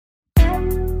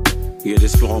Yeah,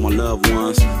 this for all my loved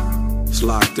ones. It's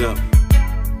locked up.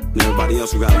 And everybody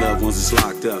else who got loved ones is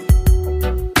locked up.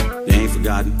 They ain't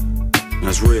forgotten.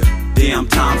 That's real. Damn,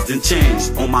 times done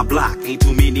changed. On my block, ain't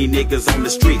too many niggas on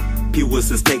the street. P.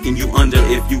 Wilson's taking you under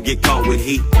if you get caught with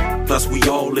heat. Plus we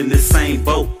all in the same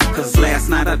boat. Cause last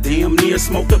night I damn near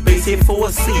smoked a bass hit for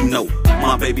a C note.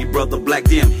 My baby brother Black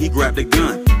Dim, he grabbed a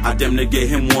gun. I damn near get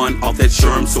him one off that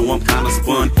sherm, so I'm kinda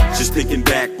spun. Just thinking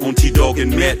back on T-Dog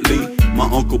and Medley. My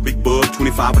uncle Big Bug,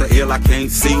 25 with a L I can't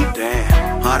see.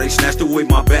 Damn, how they snatched away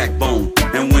my backbone.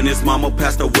 And when his mama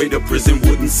passed away, the prison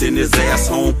wouldn't send his ass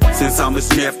home. Since I'm his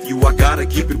nephew, I gotta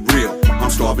keep it real. I'm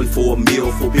starving for a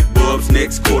meal for Big Bub's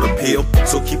next quarter pill.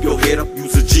 So keep your head up,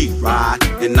 use a G ride.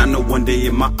 And I know one day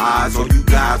in my eyes, all you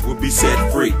guys will be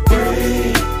set free.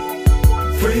 Free,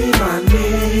 free my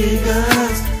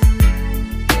niggas.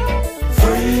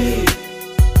 Free,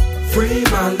 free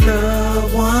my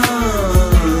loved one.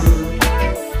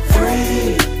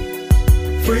 Free,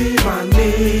 free my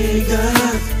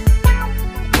niggas.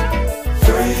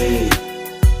 Free,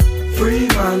 free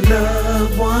my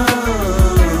loved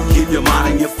one. Keep your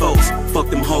mind on your folks. Fuck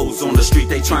them hoes on the street,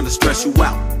 they trying to stress you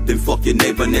out. Then fuck your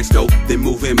neighbor next door, then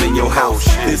move him in your house.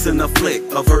 This in a flick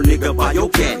of her nigga by your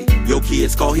caddy. Your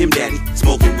kids call him daddy,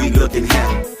 smoking weed looking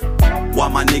happy. While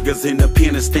my niggas in the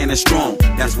pen is standing strong.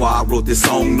 That's why I wrote this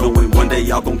song, knowing one day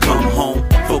y'all gon' come home.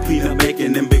 For Peter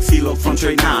making them big CeeLo from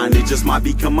KAY-9INE. It just might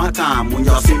become my time when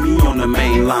y'all see me on the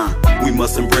main line. We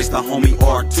must embrace the homie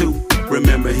R2.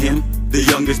 Remember him? The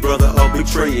youngest brother of Big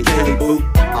Trey and K-Boo.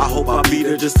 I hope I be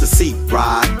there just to see,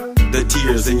 ride the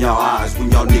tears in y'all eyes when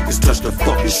y'all niggas touch the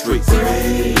fucking streets.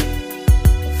 Free,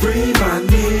 free my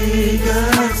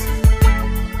niggas.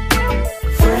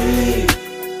 Free,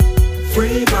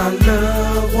 free my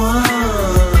loved one.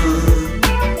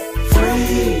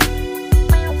 Free,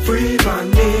 free my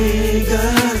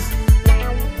niggas.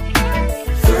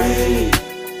 Free,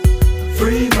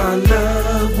 free my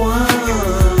loved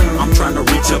one. I'm trying to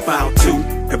reach up out to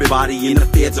everybody in the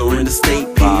feds or in the state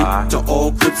pen. To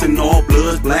all Crips and all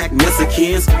Bloods, Black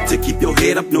Mexicans. To keep your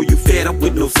head up, know you fed up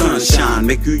with no sunshine.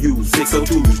 Make you use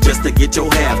 602s just to get your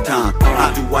halftime.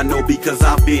 How do I know? Because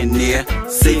I've been there.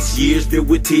 6 years filled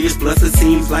with tears, plus it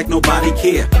seems like nobody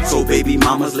care. So baby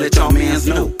mamas, let y'all mans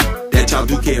know that y'all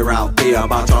do care out there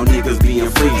about y'all niggas being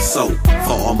free. So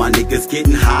for all my niggas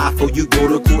getting high, for you go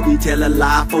to court and tell a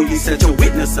lie, for you set your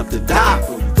witness up to die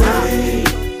for you. Free,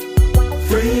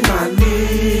 free my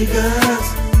niggas.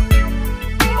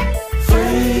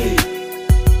 Free,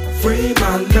 free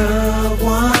my loved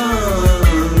one.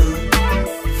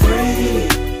 Free,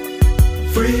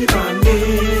 free my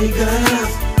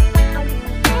niggas.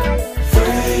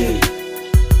 Free,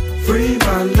 free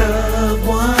my loved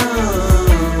one.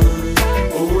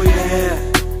 Oh yeah,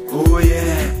 oh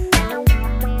yeah.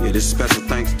 Yeah, this is special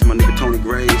thanks to my nigga Tony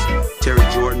Graves, Terry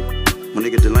Jordan, my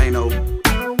nigga Delano,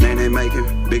 Nigg Maker,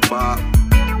 Big Bob,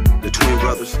 the twin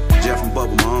brothers, Jeff and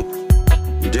Bubba, my uncle,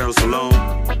 and Daryl Salone,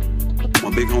 my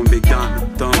big homie Big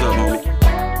Don. Thumbs up,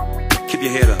 homie. Keep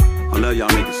your head up. I love y'all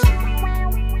niggas.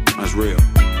 That's real.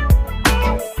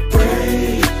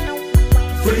 Free,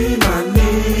 free my